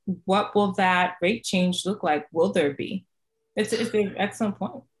point. What will that rate change look like? Will there be? It's an excellent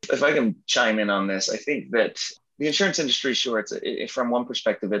point. If I can chime in on this, I think that the insurance industry, sure, from one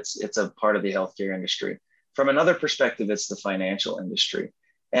perspective, it's a part of the healthcare industry. From another perspective, it's the financial industry.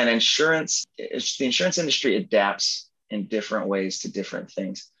 And the insurance industry adapts in different ways to different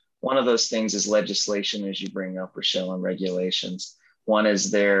things. One of those things is legislation, as you bring up, Rochelle, and regulations. One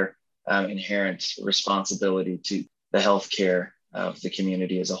is their inherent responsibility to the healthcare of the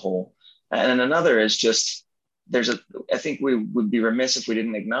community as a whole. And another is just, I think we would be remiss if we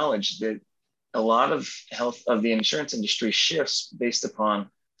didn't acknowledge that a lot of health of the insurance industry shifts based upon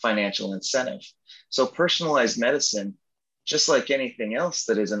financial incentive. So personalized medicine, just like anything else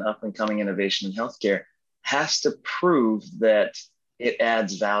that is an up and coming innovation in healthcare, has to prove that it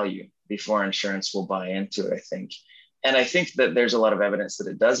adds value before insurance will buy into it, I think. And I think that there's a lot of evidence that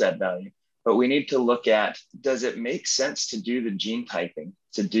it does add value, but we need to look at, does it make sense to do the gene typing,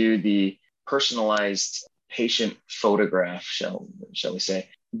 to do the personalized patient photograph, shall we say,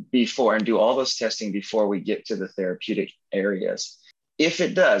 before, and do all those testing before we get to the therapeutic areas? If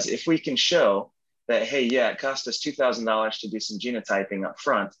it does, if we can show that, hey, yeah, it cost us $2,000 to do some genotyping up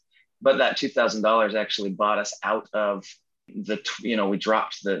front, but that $2,000 actually bought us out of we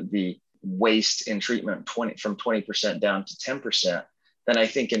dropped the waste in treatment from 20% down to 10%, then I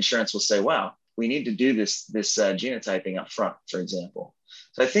think insurance will say, wow, we need to do this genotyping up front, for example.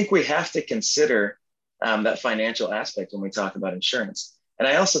 So I think we have to consider that financial aspect when we talk about insurance. And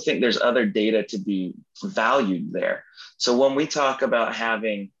I also think there's other data to be valued there. So when we talk about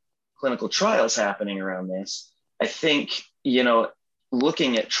having clinical trials happening around this, I think,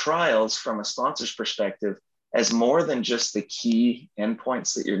 looking at trials from a sponsor's perspective as more than just the key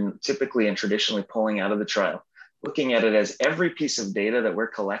endpoints that you're typically and traditionally pulling out of the trial, looking at it as every piece of data that we're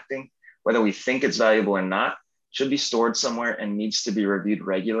collecting, whether we think it's valuable or not, should be stored somewhere and needs to be reviewed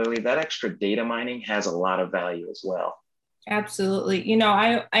regularly. That extra data mining has a lot of value as well. Absolutely.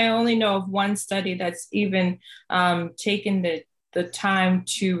 I only know of one study that's even taken the time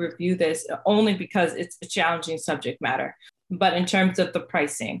to review this, only because it's a challenging subject matter. But in terms of the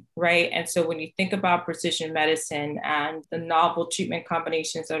pricing, right? And so when you think about precision medicine and the novel treatment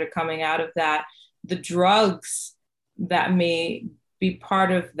combinations that are coming out of that, the drugs that may be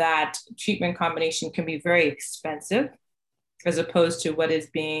part of that treatment combination can be very expensive as opposed to what is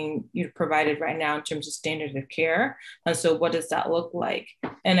being provided right now in terms of standard of care. And so what does that look like?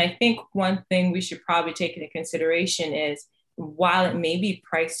 And I think one thing we should probably take into consideration is, while it may be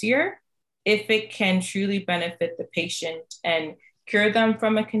pricier, if it can truly benefit the patient and cure them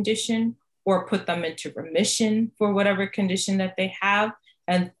from a condition or put them into remission for whatever condition that they have,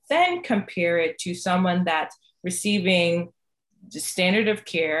 and then compare it to someone that's receiving the standard of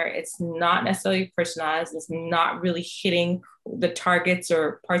care, it's not necessarily personalized, it's not really hitting the targets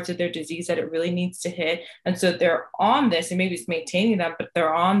or parts of their disease that it really needs to hit. And so they're on this, and maybe it's maintaining them, but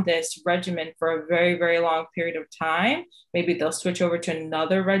they're on this regimen for a very, very long period of time. Maybe they'll switch over to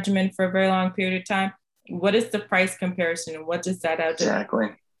another regimen for a very long period of time. What is the price comparison, and what does that add to? Exactly.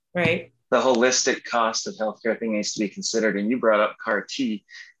 Right. The holistic cost of healthcare, I think, needs to be considered. And you brought up CAR T.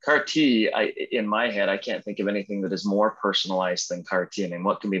 CAR T, in my head, I can't think of anything that is more personalized than CAR T. I mean,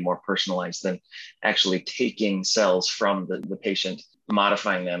 what can be more personalized than actually taking cells from the patient,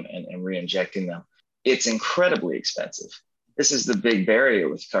 modifying them, and re-injecting them? It's incredibly expensive. This is the big barrier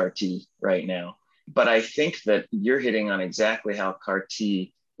with CAR T right now. But I think that you're hitting on exactly how CAR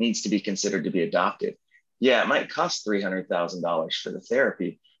T needs to be considered to be adopted. Yeah, it might cost $300,000 for the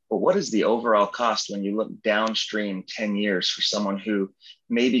therapy, but what is the overall cost when you look downstream 10 years for someone who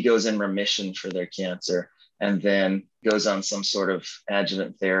maybe goes in remission for their cancer and then goes on some sort of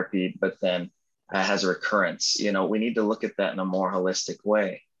adjuvant therapy, but then has a recurrence? We need to look at that in a more holistic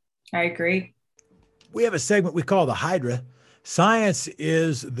way. I agree. We have a segment we call the Hydra. Science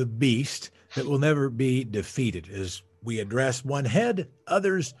is the beast that will never be defeated. As we address one head,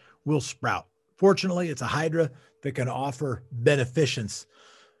 others will sprout. Fortunately, it's a Hydra that can offer beneficence.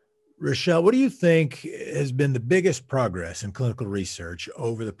 Rochelle, what do you think has been the biggest progress in clinical research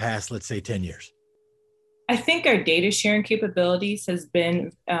over the past, let's say, 10 years? I think our data sharing capabilities has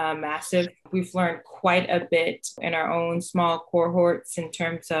been massive. We've learned quite a bit in our own small cohorts in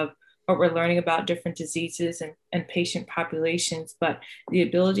terms of what we're learning about different diseases and patient populations, but the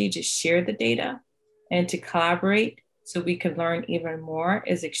ability to share the data and to collaborate so we can learn even more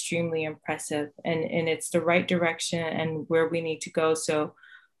is extremely impressive. And it's the right direction and where we need to go. So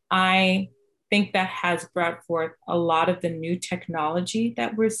I think that has brought forth a lot of the new technology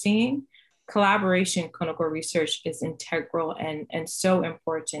that we're seeing. Collaboration clinical research is integral and so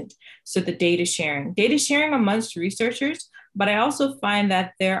important. So the data sharing amongst researchers, but I also find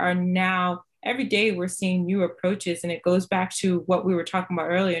that there are now, every day we're seeing new approaches, and it goes back to what we were talking about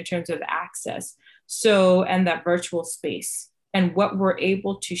earlier in terms of access. So, and that virtual space and what we're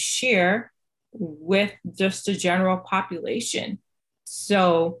able to share with just the general population.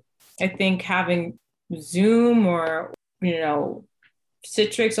 So I think having Zoom or,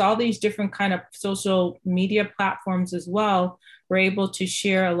 Citrix, all these different kind of social media platforms as well, we're able to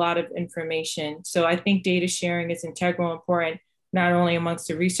share a lot of information. So I think data sharing is integral, important, not only amongst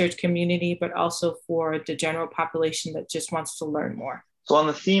the research community, but also for the general population that just wants to learn more. So on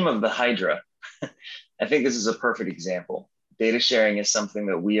the theme of the Hydra, I think this is a perfect example. Data sharing is something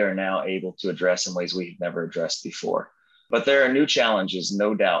that we are now able to address in ways we've never addressed before. But there are new challenges,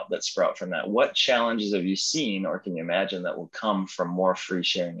 no doubt, that sprout from that. What challenges have you seen or can you imagine that will come from more free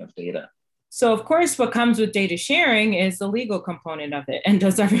sharing of data? So, of course, what comes with data sharing is the legal component of it. And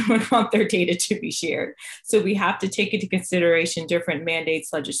does everyone want their data to be shared? So we have to take into consideration different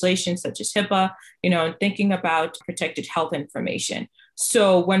mandates, legislation such as HIPAA, and thinking about protected health information.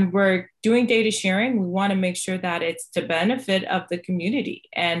 So when we're doing data sharing, we want to make sure that it's to benefit of the community.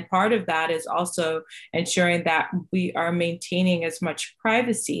 And part of that is also ensuring that we are maintaining as much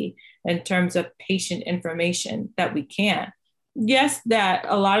privacy in terms of patient information that we can. Yes, that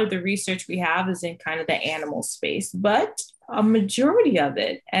a lot of the research we have is in kind of the animal space, but a majority of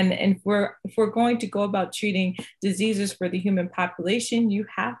it, and if we're going to go about treating diseases for the human population, you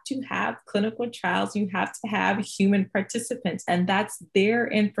have to have clinical trials, you have to have human participants, and that's their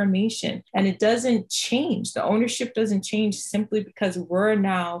information. And it doesn't change. The ownership doesn't change simply because we're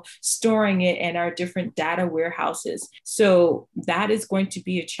now storing it in our different data warehouses. So that is going to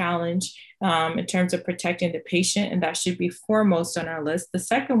be a challenge in terms of protecting the patient, and that should be foremost on our list. The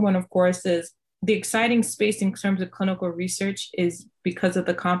second one, of course, is the exciting space in terms of clinical research is because of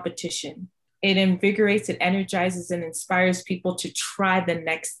the competition. It invigorates, it energizes, and inspires people to try the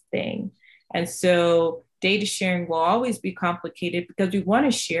next thing. And so data sharing will always be complicated because we want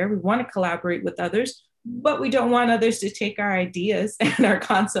to share, we want to collaborate with others, but we don't want others to take our ideas and our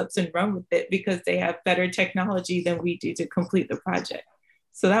concepts and run with it because they have better technology than we do to complete the project.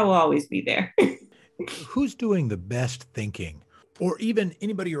 So that will always be there. Who's doing the best thinking, or even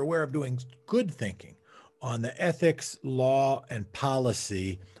anybody you're aware of doing good thinking on the ethics, law, and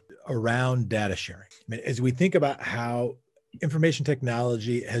policy around data sharing? I mean, as we think about how information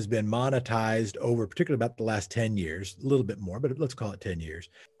technology has been monetized over, particularly about the last 10 years, a little bit more, but let's call it 10 years,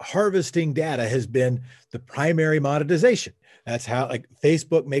 harvesting data has been the primary monetization. That's how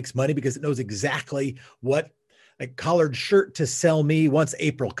Facebook makes money because it knows exactly what collared shirt to sell me once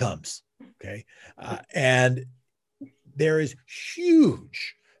April comes. Okay. And there is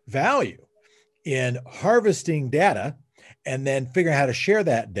huge value in harvesting data and then figuring out how to share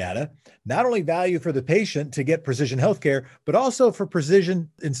that data, not only value for the patient to get precision healthcare, but also for precision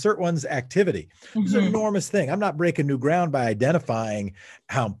in certain one's activity. This is an enormous thing. I'm not breaking new ground by identifying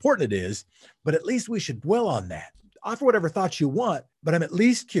how important it is, but at least we should dwell on that. Offer whatever thoughts you want, but I'm at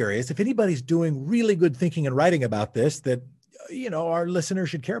least curious if anybody's doing really good thinking and writing about this that, our listeners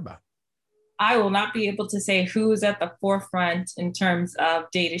should care about. I will not be able to say who's at the forefront in terms of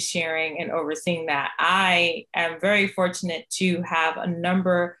data sharing and overseeing that. I am very fortunate to have a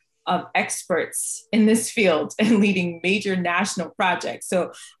number of experts in this field and leading major national projects.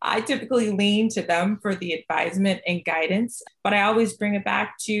 So I typically lean to them for the advisement and guidance, but I always bring it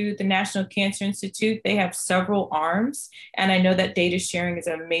back to the National Cancer Institute. They have several arms, and I know that data sharing is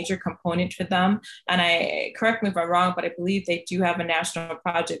a major component for them. And correct me if I'm wrong, but I believe they do have a national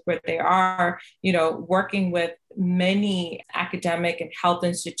project where they are, working with many academic and health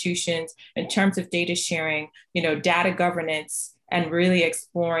institutions in terms of data sharing, data governance, and really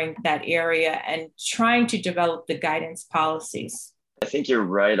exploring that area and trying to develop the guidance policies. I think you're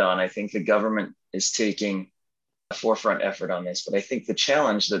right on. I think the government is taking a forefront effort on this, but I think the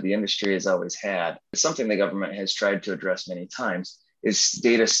challenge that the industry has always had, something the government has tried to address many times, is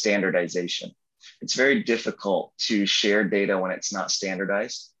data standardization. It's very difficult to share data when it's not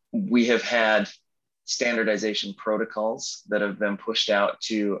standardized. We have had standardization protocols that have been pushed out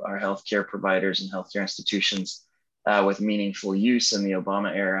to our healthcare providers and healthcare institutions with meaningful use in the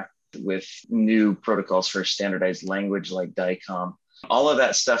Obama era, with new protocols for standardized language like DICOM. All of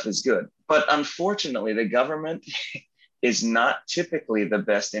that stuff is good. But unfortunately, the government is not typically the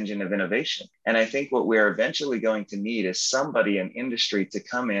best engine of innovation. And I think what we're eventually going to need is somebody in industry to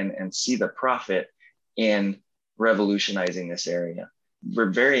come in and see the profit in revolutionizing this area.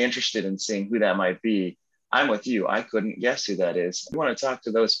 We're very interested in seeing who that might be. I'm with you. I couldn't guess who that is. We want to talk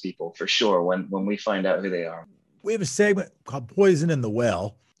to those people for sure when we find out who they are. We have a segment called Poison in the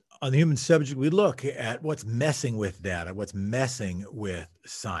Well. On the human subject, we look at what's messing with data, what's messing with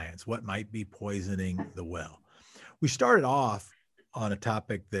science, what might be poisoning the we started off on a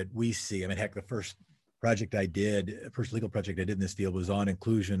topic that we see. I mean, heck, the first legal project I did in this field was on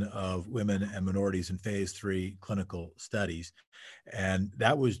inclusion of women and minorities in phase 3 clinical studies. And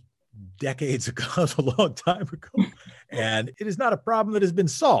that was decades ago, a long time ago. And it is not a problem that has been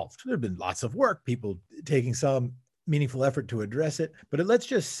solved. There have been lots of work, people taking some meaningful effort to address it. But let's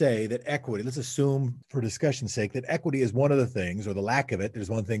just say that equity, let's assume for discussion's sake that equity is one of the things, or the lack of it, there's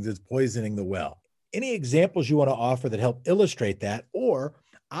one thing that's poisoning the well. Any examples you want to offer that help illustrate that, or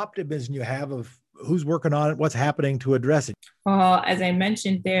optimism you have of who's working on it, what's happening to address it? Well, as I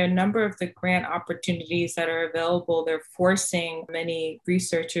mentioned, there are a number of the grant opportunities that are available. They're forcing many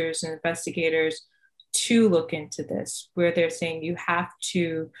researchers and investigators to look into this, where they're saying you have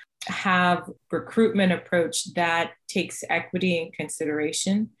to have recruitment approach that takes equity in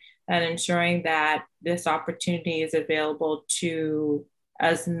consideration and ensuring that this opportunity is available to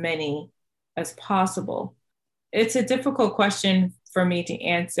as many as possible. It's a difficult question for me to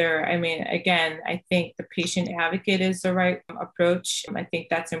answer. I mean, again, I think the patient advocate is the right approach. I think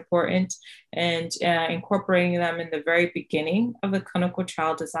that's important, and incorporating them in the very beginning of the clinical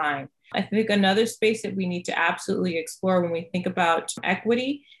trial design. I think another space that we need to absolutely explore when we think about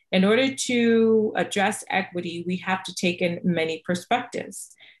equity, in order to address equity, we have to take in many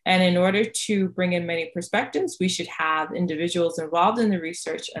perspectives. And in order to bring in many perspectives, we should have individuals involved in the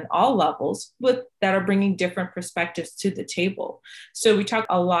research at all levels that are bringing different perspectives to the table. So we talk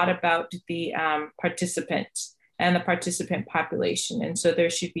a lot about the participants and the participant population. And so there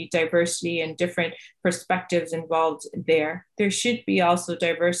should be diversity and different perspectives involved there. There should be also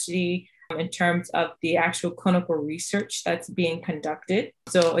diversity in terms of the actual clinical research that's being conducted.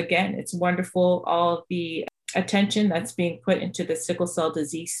 So again, it's wonderful, all of the attention that's being put into the sickle cell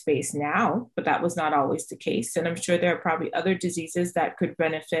disease space now, but that was not always the case. And I'm sure there are probably other diseases that could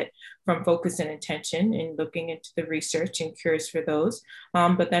benefit from focus and attention in looking into the research and cures for those.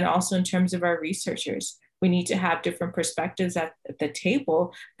 But then also in terms of our researchers, we need to have different perspectives at the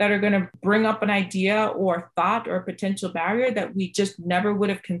table that are going to bring up an idea or thought or potential barrier that we just never would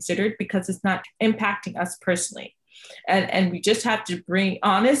have considered because it's not impacting us personally. And we just have to bring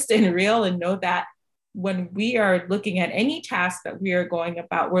honest and real and know that when we are looking at any task that we are going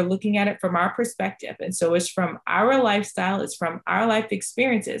about, we're looking at it from our perspective. And so it's from our lifestyle, it's from our life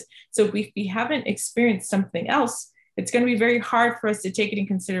experiences. So if we haven't experienced something else, it's going to be very hard for us to take it in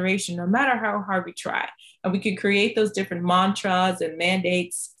consideration, no matter how hard we try. And we can create those different mantras and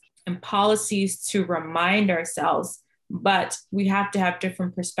mandates and policies to remind ourselves, but we have to have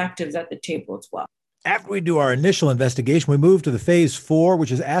different perspectives at the table as well. After we do our initial investigation, we move to the phase 4,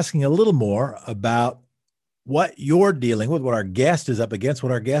 which is asking a little more about what you're dealing with, what our guest is up against,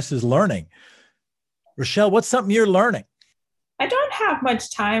 what our guest is learning. Rochelle, what's something you're learning? I don't have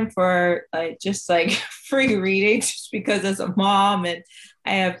much time for just free reading just because as a mom and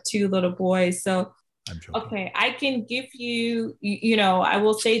I have 2 little boys. So, okay, I can give you, I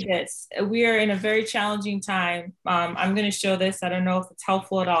will say this. We are in a very challenging time. I'm going to show this. I don't know if it's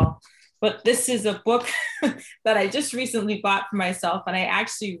helpful at all, but this is a book that I just recently bought for myself, and I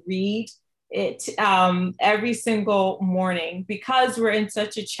actually read it every single morning because we're in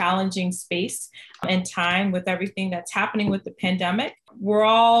such a challenging space and time with everything that's happening with the pandemic. We're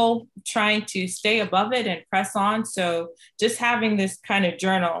all trying to stay above it and press on. So just having this kind of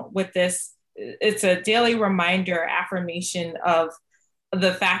journal with this, it's a daily reminder, affirmation of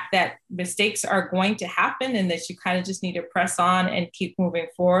the fact that mistakes are going to happen and that you kind of just need to press on and keep moving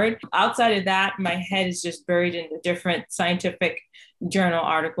forward. Outside of that, my head is just buried in the different scientific journal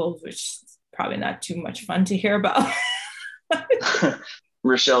articles, which is probably not too much fun to hear about.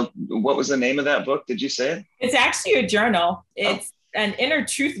 Rochelle, what was the name of that book? Did you say it? It's actually a journal. It's an inner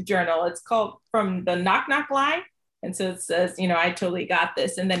truth journal. It's called From the Knock Knock Lie. And so it says, I totally got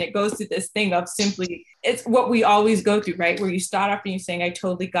this. And then it goes through this thing of simply, it's what we always go through, right? Where you start off and you're saying, I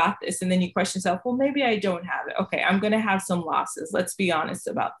totally got this. And then you question yourself, well, maybe I don't have it. Okay, I'm going to have some losses. Let's be honest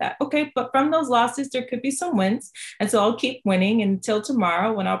about that. Okay, but from those losses, there could be some wins. And so I'll keep winning until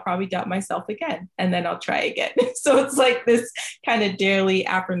tomorrow when I'll probably doubt myself again. And then I'll try again. So it's like this kind of daily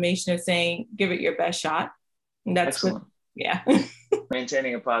affirmation of saying, give it your best shot. And that's excellent. Yeah.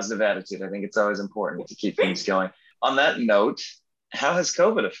 Maintaining a positive attitude. I think it's always important to keep things going. On that note, how has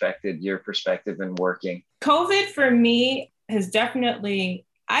COVID affected your perspective in working? COVID for me has definitely,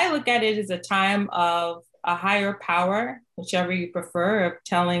 I look at it as a time of a higher power, whichever you prefer, of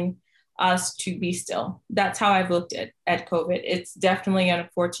telling us to be still. That's how I've looked at COVID. It's definitely an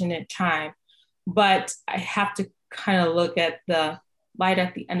unfortunate time, but I have to kind of look at the light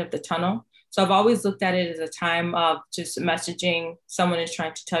at the end of the tunnel. So I've always looked at it as a time of just messaging someone is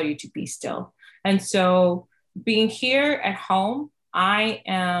trying to tell you to be still. And so being here at home, I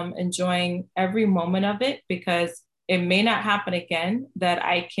am enjoying every moment of it because it may not happen again, that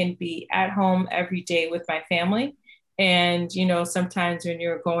I can be at home every day with my family. And, sometimes when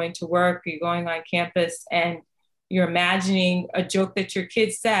you're going to work, you're going on campus and you're imagining a joke that your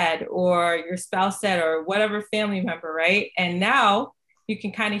kid said or your spouse said or whatever family member, right? And now you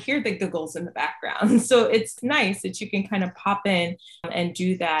can kind of hear the giggles in the background. So it's nice that you can kind of pop in and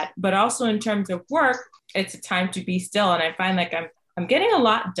do that. But also in terms of work, it's a time to be still. And I find like I'm getting a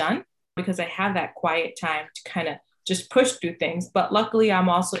lot done because I have that quiet time to kind of just push through things. But luckily, I'm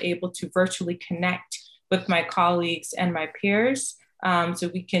also able to virtually connect with my colleagues and my peers so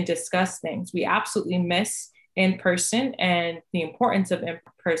we can discuss things. We absolutely miss in person and the importance of in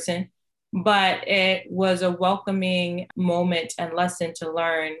person, but it was a welcoming moment and lesson to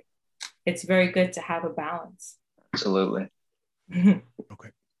learn. It's very good to have a balance. Absolutely.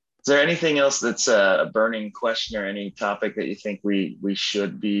 Okay. Is there anything else that's a burning question or any topic that you think we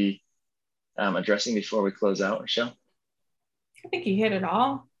should be addressing before we close out, Rochelle? I think you hit it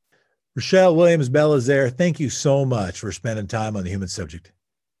all. Rochelle Williams-Belizaire, thank you so much for spending time on the human subject.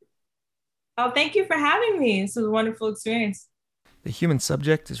 Oh, thank you for having me. This was a wonderful experience. The Human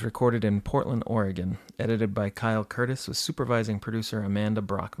Subject is recorded in Portland, Oregon, edited by Kyle Curtis with supervising producer Amanda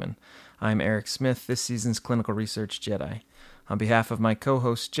Brockman. I'm Eric Smith, this season's Clinical Research Jedi. On behalf of my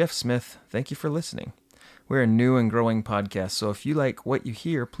co-host Jeff Smith, thank you for listening. We're a new and growing podcast, so if you like what you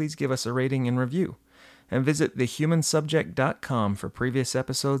hear, please give us a rating and review. And visit thehumansubject.com for previous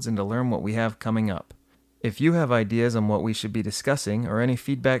episodes and to learn what we have coming up. If you have ideas on what we should be discussing or any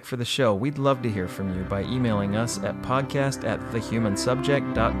feedback for the show, we'd love to hear from you by emailing us at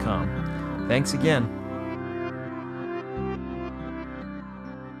podcast@thehumansubject.com. Thanks again.